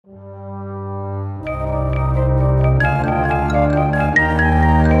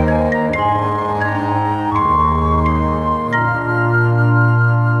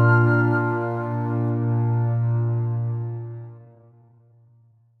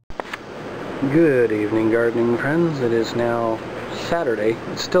Good evening, gardening friends. It is now Saturday.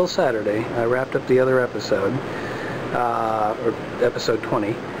 It's still Saturday. I wrapped up the other episode, or episode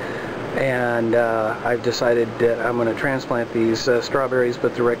 20, and I've decided that I'm going to transplant these strawberries,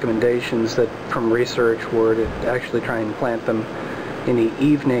 but the recommendations that from research were to actually try and plant them in the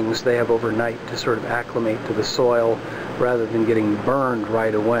evenings they have overnight to sort of acclimate to the soil rather than getting burned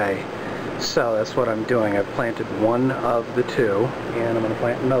right away. So that's what I'm doing. I've planted one of the two, and I'm going to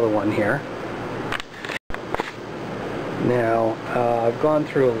plant another one here. Now, I've gone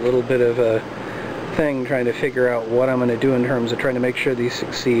through a little bit of a thing trying to figure out what I'm going to do in terms of trying to make sure these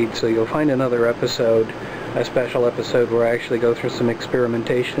succeed, so you'll find another episode, a special episode, where I actually go through some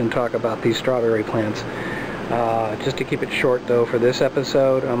experimentation and talk about these strawberry plants. Just to keep it short, though, for this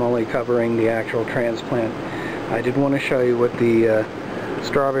episode, I'm only covering the actual transplant. I did want to show you what the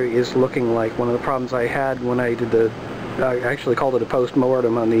strawberry is looking like. One of the problems I had when I did I actually called it a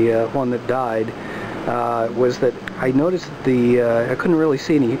post-mortem on the one that died, was that I noticed that I couldn't really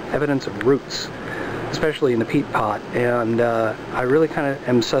see any evidence of roots, especially in the peat pot, and I really kind of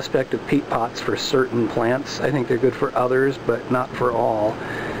am suspect of peat pots for certain plants. I think they're good for others, but not for all.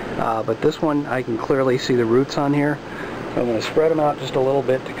 But this one, I can clearly see the roots on here. So I'm going to spread them out just a little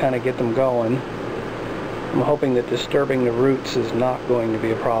bit to kind of get them going. I'm hoping that disturbing the roots is not going to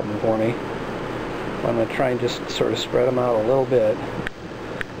be a problem for me. I'm going to try and just sort of spread them out a little bit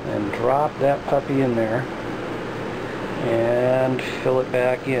and drop that puppy in there and fill it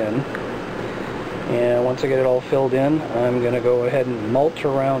back in. And once I get it all filled in, I'm going to go ahead and mulch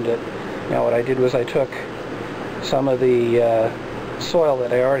around it. Now what I did was I took some of the soil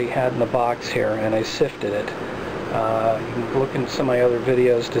that I already had in the box here and I sifted it. You can look in some of my other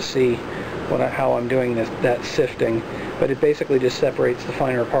videos to see how I'm doing that sifting, but it basically just separates the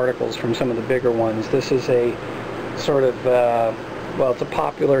finer particles from some of the bigger ones. This is a sort of well, it's a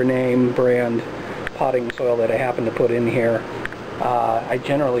popular name brand potting soil that I happen to put in here. I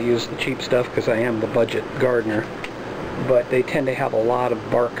generally use the cheap stuff because I am the budget gardener, but they tend to have a lot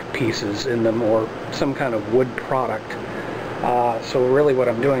of bark pieces in them or some kind of wood product. So really what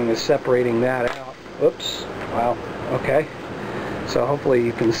I'm doing is separating that out. Oops, wow, okay. So hopefully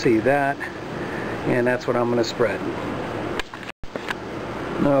you can see that, and that's what I'm going to spread.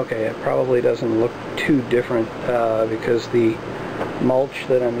 Okay, it probably doesn't look too different because the mulch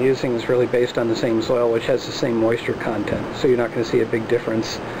that I'm using is really based on the same soil, which has the same moisture content, so you're not going to see a big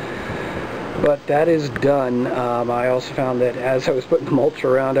difference. But that is done. I also found that as I was putting the mulch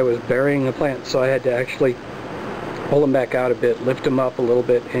around, I was burying the plants, so I had to actually pull them back out a bit, lift them up a little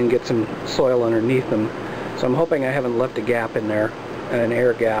bit, and get some soil underneath them. So I'm hoping I haven't left a gap in there, an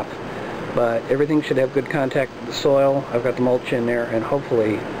air gap, but everything should have good contact with the soil. I've got the mulch in there, and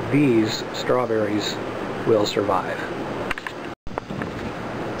hopefully these strawberries will survive.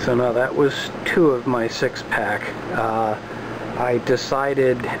 So now that was 2 of my 6-pack. I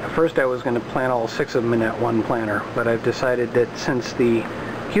decided, first I was going to plant all 6 of them in that one planter, but I've decided that since the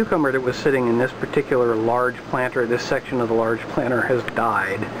cucumber that was sitting in this particular large planter, this section of the large planter has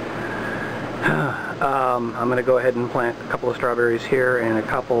died, I'm going to go ahead and plant a couple of strawberries here and a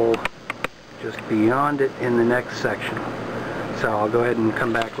couple just beyond it in the next section. So I'll go ahead and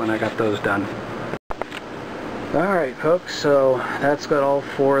come back when I got those done. Alright folks, so that's got all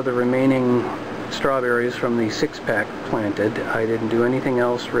 4 of the remaining strawberries from the 6-pack planted. I didn't do anything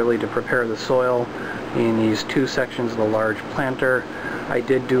else really to prepare the soil in these 2 sections of the large planter. I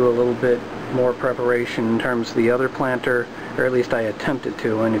did do a little bit more preparation in terms of the other planter, or at least I attempted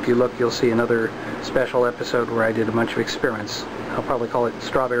to, and if you look you'll see another special episode where I did a bunch of experiments. I'll probably call it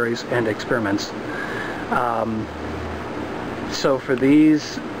Strawberries and Experiments. So for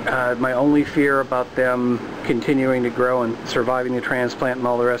these, my only fear about them continuing to grow and surviving the transplant and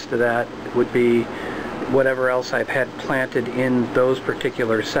all the rest of that would be whatever else I've had planted in those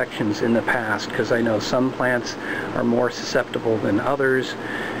particular sections in the past, because I know some plants are more susceptible than others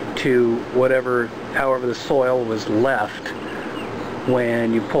to however the soil was left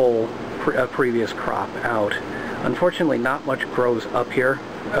when you pull a previous crop out. Unfortunately, not much grows up here,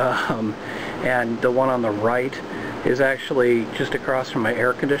 and the one on the right is actually just across from my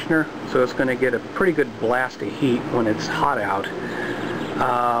air conditioner, so it's going to get a pretty good blast of heat when it's hot out.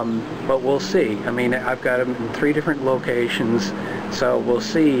 But we'll see. I mean, I've got them in 3 different locations, so we'll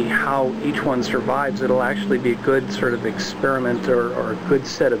see how each one survives. It'll actually be a good sort of experiment or a good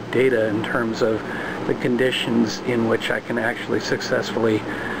set of data in terms of the conditions in which I can actually successfully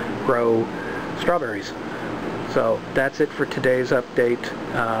grow strawberries. So that's it for today's update.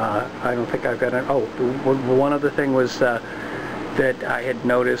 I don't think I've got an... Oh, one other thing was that I had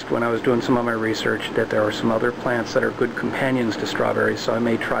noticed when I was doing some of my research that there are some other plants that are good companions to strawberries, so I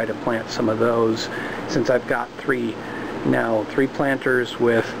may try to plant some of those. Since I've got three planters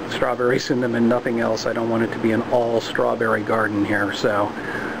with strawberries in them and nothing else, I don't want it to be an all strawberry garden here, so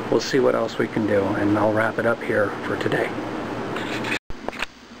we'll see what else we can do, and I'll wrap it up here for today.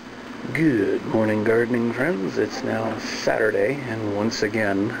 Good morning, gardening friends. It's now Saturday, and once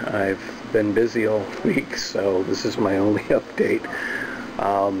again I've been busy all week, so this is my only update.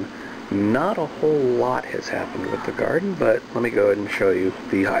 Not a whole lot has happened with the garden, but let me go ahead and show you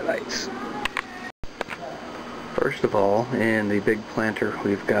the highlights. First of all, in the big planter,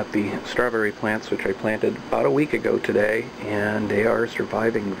 we've got the strawberry plants, which I planted about a week ago today, and they are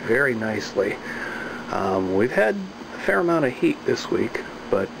surviving very nicely. We've had a fair amount of heat this week,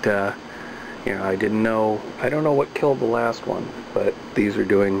 but you know, I don't know what killed the last one, but these are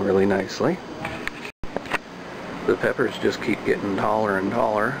doing really nicely. The peppers just keep getting taller and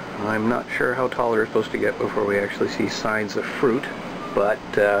taller. I'm not sure how tall they're supposed to get before we actually see signs of fruit, but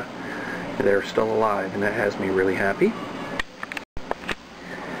they're still alive, and that has me really happy.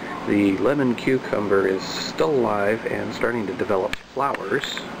 The lemon cucumber is still alive and starting to develop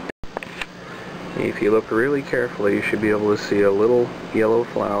flowers. If you look really carefully, you should be able to see a little yellow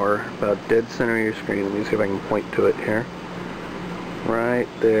flower about dead center of your screen. Let me see if I can point to it here. Right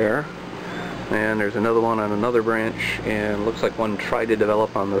there. And there's another one on another branch, and looks like one tried to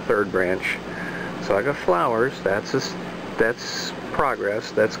develop on the third branch. So I got flowers. That's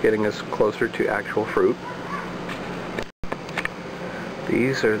progress. That's getting us closer to actual fruit.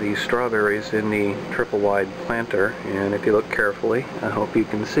 These are the strawberries in the triple wide planter, and if you look carefully, I hope you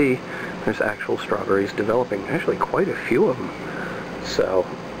can see there's actual strawberries developing. Actually quite a few of them. So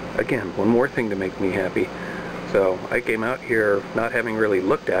again, one more thing to make me happy. So I came out here not having really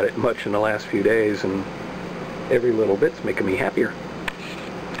looked at it much in the last few days, and every little bit's making me happier.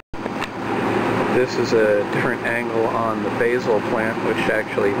 This is a different angle on the basil plant, which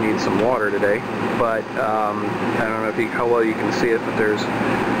actually needs some water today, but I don't know how well you can see it, but it's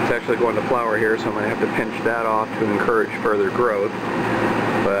actually going to flower here, so I'm going to have to pinch that off to encourage further growth.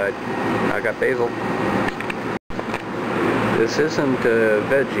 But I got basil. This isn't a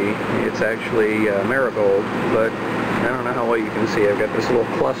veggie, it's actually marigold, but I don't know how well you can see. I've got this little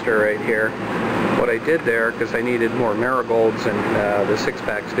cluster right here. What I did there, because I needed more marigolds and the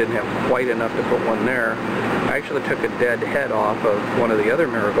 6-packs didn't have quite enough to put one there, I actually took a dead head off of one of the other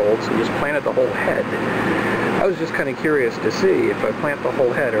marigolds and just planted the whole head. I was just kind of curious to see, if I plant the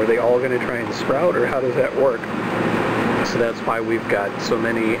whole head, are they all going to try and sprout, or how does that work? So that's why we've got so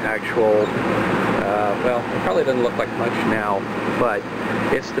many actual, well, it probably doesn't look like much now, but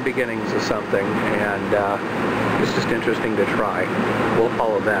it's the beginnings of something, and it's just interesting to try. We'll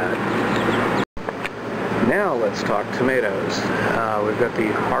follow that. Now let's talk tomatoes. We've got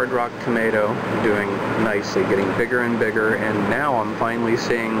the Hard Rock tomato doing nicely, getting bigger and bigger, and now I'm finally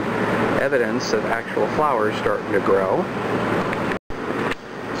seeing evidence of actual flowers starting to grow.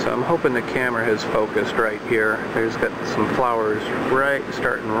 So I'm hoping the camera has focused right here. There's got some flowers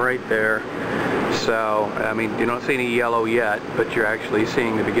starting right there. So, I mean, you don't see any yellow yet, but you're actually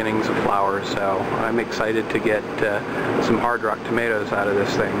seeing the beginnings of flowers. So I'm excited to get some Hard Rock tomatoes out of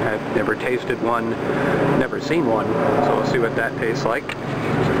this thing. I've never tasted one, never seen one, so we'll see what that tastes like.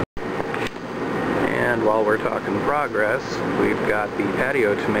 And while we're talking progress, we've got the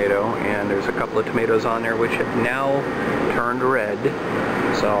patio tomato, and there's a couple of tomatoes on there which have now turned red,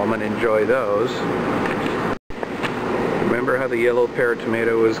 so I'm going to enjoy those. Remember how the yellow pear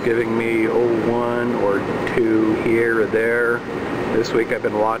tomato was giving me one or two here or there? This week I've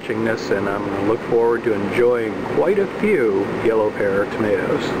been watching this, and I'm going to look forward to enjoying quite a few yellow pear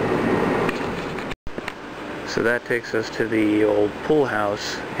tomatoes. So that takes us to the old pool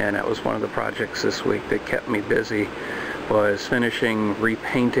house, and that was one of the projects this week that kept me busy, was finishing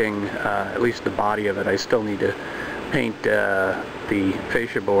repainting at least the body of it. I still need to paint the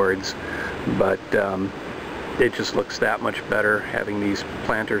fascia boards, but it just looks that much better having these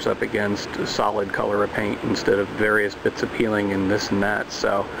planters up against a solid color of paint instead of various bits of peeling and this and that.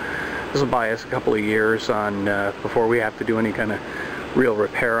 So this will buy us a couple of years on before we have to do any kind of real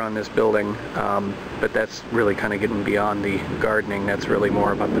repair on this building, but that's really kind of getting beyond the gardening. That's really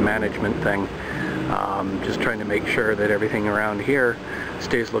more about the management thing. Just trying to make sure that everything around here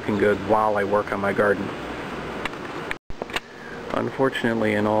stays looking good while I work on my garden.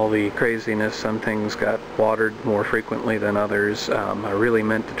 Unfortunately, in all the craziness, some things got watered more frequently than others. I really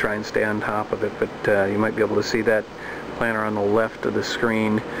meant to try and stay on top of it, but you might be able to see that planter on the left of the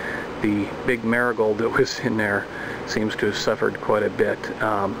screen. The big marigold that was in there seems to have suffered quite a bit.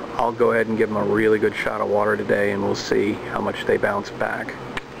 I'll go ahead and give them a really good shot of water today, and we'll see how much they bounce back.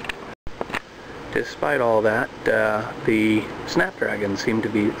 Despite all that, the snapdragons seem to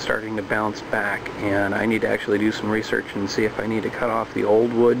be starting to bounce back, and I need to actually do some research and see if I need to cut off the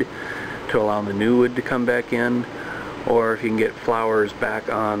old wood to allow the new wood to come back in, or if you can get flowers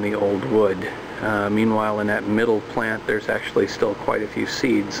back on the old wood. Meanwhile, in that middle plant, there's actually still quite a few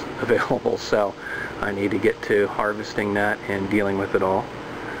seeds available, so I need to get to harvesting that and dealing with it all.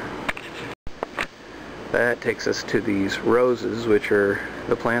 That takes us to these roses, which are,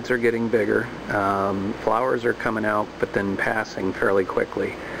 the plants are getting bigger. Flowers are coming out, but then passing fairly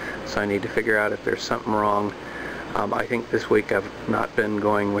quickly. So I need to figure out if there's something wrong. I think this week I've not been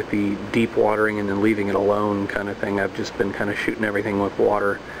going with the deep watering and then leaving it alone kind of thing. I've just been kind of shooting everything with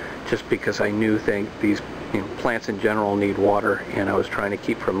water, just because I think these plants in general need water, and I was trying to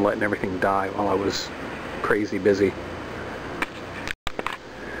keep from letting everything die while I was crazy busy.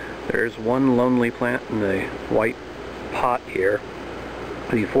 There's one lonely plant in the white pot here.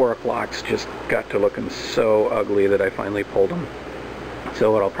 The 4 o'clocks just got to looking so ugly that I finally pulled them.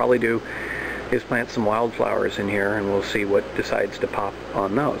 So what I'll probably do is plant some wildflowers in here, and we'll see what decides to pop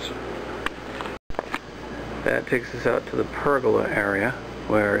on those. That takes us out to the pergola area,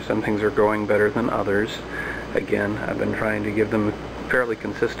 where some things are growing better than others. Again, I've been trying to give them fairly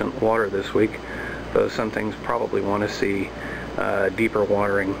consistent water this week, though some things probably want to see deeper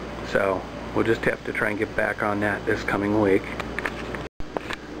watering. So we'll just have to try and get back on that this coming week.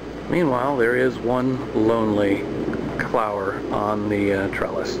 Meanwhile, there is one lonely flower on the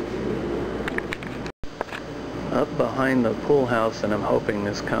trellis. Up behind the pool house, and I'm hoping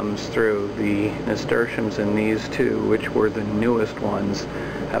this comes through, the nasturtiums in these two, which were the newest ones,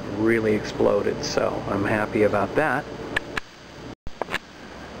 have really exploded, so I'm happy about that.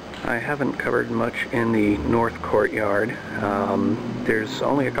 I haven't covered much in the north courtyard. There's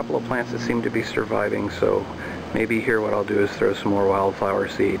only a couple of plants that seem to be surviving, so maybe here what I'll do is throw some more wildflower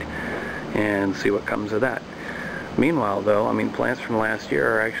seed and see what comes of that. Meanwhile, though, plants from last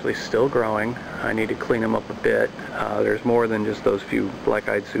year are actually still growing. I need to clean them up a bit. There's more than just those few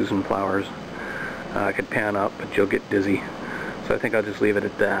black-eyed Susan flowers. I could pan up, but you'll get dizzy. So I think I'll just leave it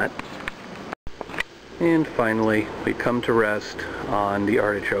at that. And finally, we come to rest on the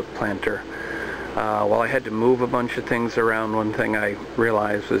artichoke planter. While I had to move a bunch of things around, one thing I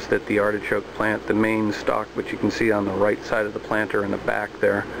realized was that the artichoke plant, the main stalk, which you can see on the right side of the planter in the back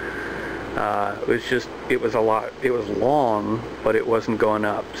there, it was long, but it wasn't going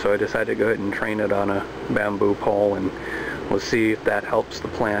up. So I decided to go ahead and train it on a bamboo pole, and we'll see if that helps the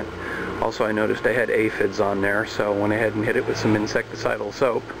plant. Also, I noticed I had aphids on there, so I went ahead and hit it with some insecticidal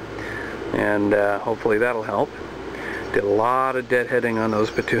soap, and hopefully that'll help. Did a lot of deadheading on those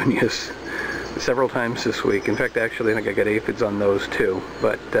petunias several times this week. In fact, actually, I think I got aphids on those too.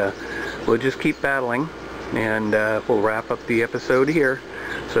 But we'll just keep battling, and we'll wrap up the episode here.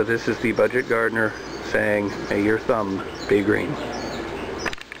 So this is the Budget Gardener saying, may your thumb be green.